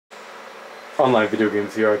Online video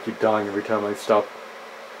games here. I keep dying every time I stop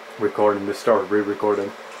recording to start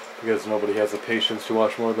re-recording because nobody has the patience to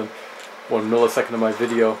watch more than 1 millisecond of my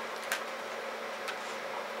video.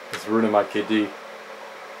 It's ruining my KD.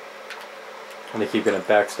 And they keep getting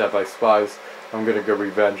backstabbed by spies. I'm gonna get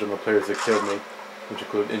revenge on the players that killed me, which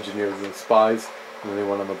include engineers and spies, and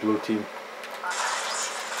anyone on the blue team.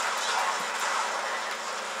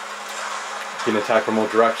 Being attacked from all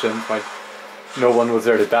directions. No one was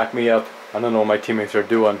there to back me up. I don't know what my teammates are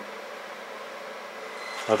doing.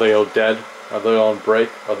 Are they all dead? Are they all on break?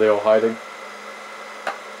 Are they all hiding?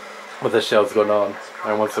 What the hell's going on?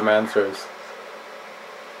 I want some answers.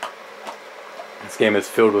 This game is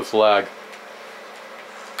filled with lag.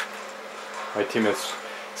 My team is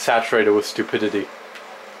saturated with stupidity.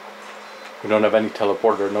 We don't have any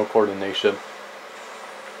teleporter, no coordination.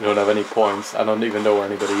 We don't have any points. I don't even know where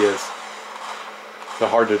anybody is. They're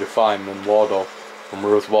harder to find than Waldo.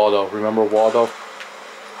 Where's Waldo? Remember Waldo?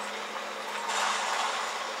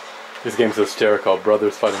 This game's hysterical.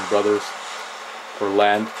 Brothers fighting brothers for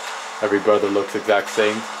land. Every brother looks exact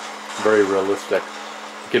same. Very realistic.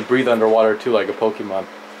 You can breathe underwater too, like a Pokemon.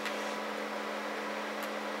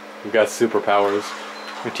 You got superpowers.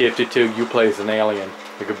 In TFT2, you play as an alien.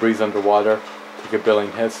 You can breathe underwater, take a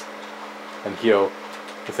billion hits, and heal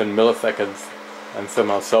within milliseconds, and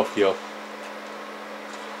somehow self-heal.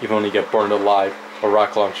 Even when you get burned alive or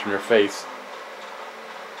rock launched in your face.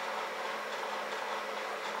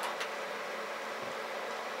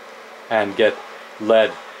 And get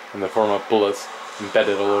lead in the form of bullets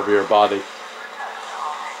embedded all over your body.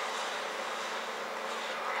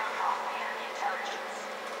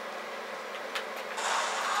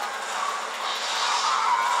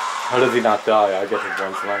 How does he not die? I get him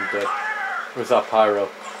once and I'm dead. Where's that pyro?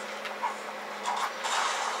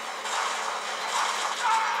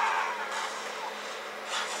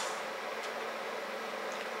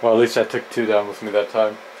 Well, at least I took 2 down with me that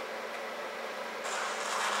time.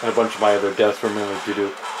 And a bunch of my other deaths were mainly due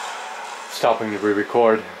to stopping to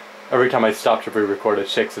re-record. Every time I stop to re-record, it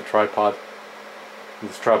shakes the tripod. And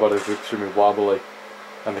this tripod is extremely wobbly.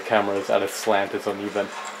 And the camera is at a slant, it's uneven.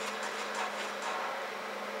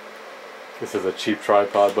 This is a cheap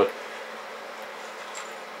tripod, but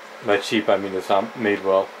by cheap I mean it's not made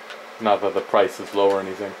well. Not that the price is low or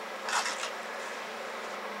anything.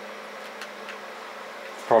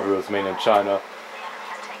 It probably was made in China.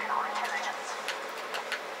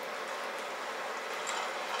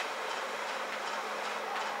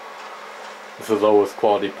 This is the lowest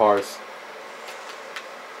quality parts.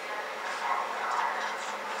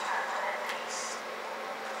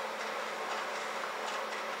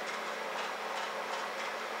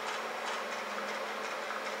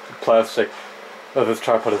 The plastic that this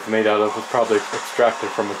tripod is made out of was probably extracted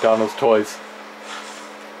from McDonald's toys.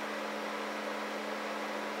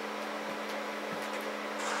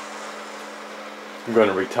 I'm going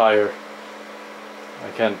to retire.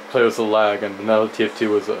 I can't play with the lag, and vanilla TF2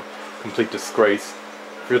 was a complete disgrace.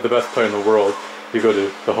 If you're the best player in the world, you go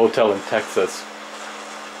to the hotel in Texas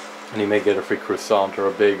and you may get a free croissant or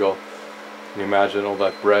a bagel. Can you imagine all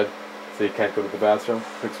that bread so you can't go to the bathroom?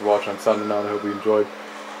 Thanks for watching. I'm signing out. I hope you enjoyed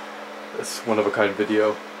this one-of-a-kind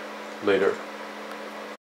video. Later.